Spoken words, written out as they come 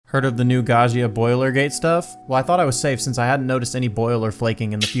Heard of the new Gaggia Boilergate stuff? Well, I thought I was safe since I hadn't noticed any boiler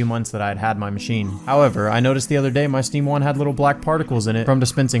flaking in the few months that I had had my machine. However, I noticed the other day my Steam 1 had little black particles in it from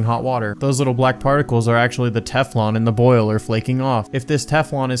dispensing hot water. Those little black particles are actually the Teflon in the boiler flaking off. If this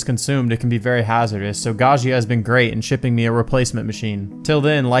Teflon is consumed, it can be very hazardous, so Gaggia has been great in shipping me a replacement machine. Till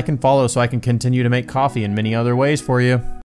then, like and follow so I can continue to make coffee in many other ways for you.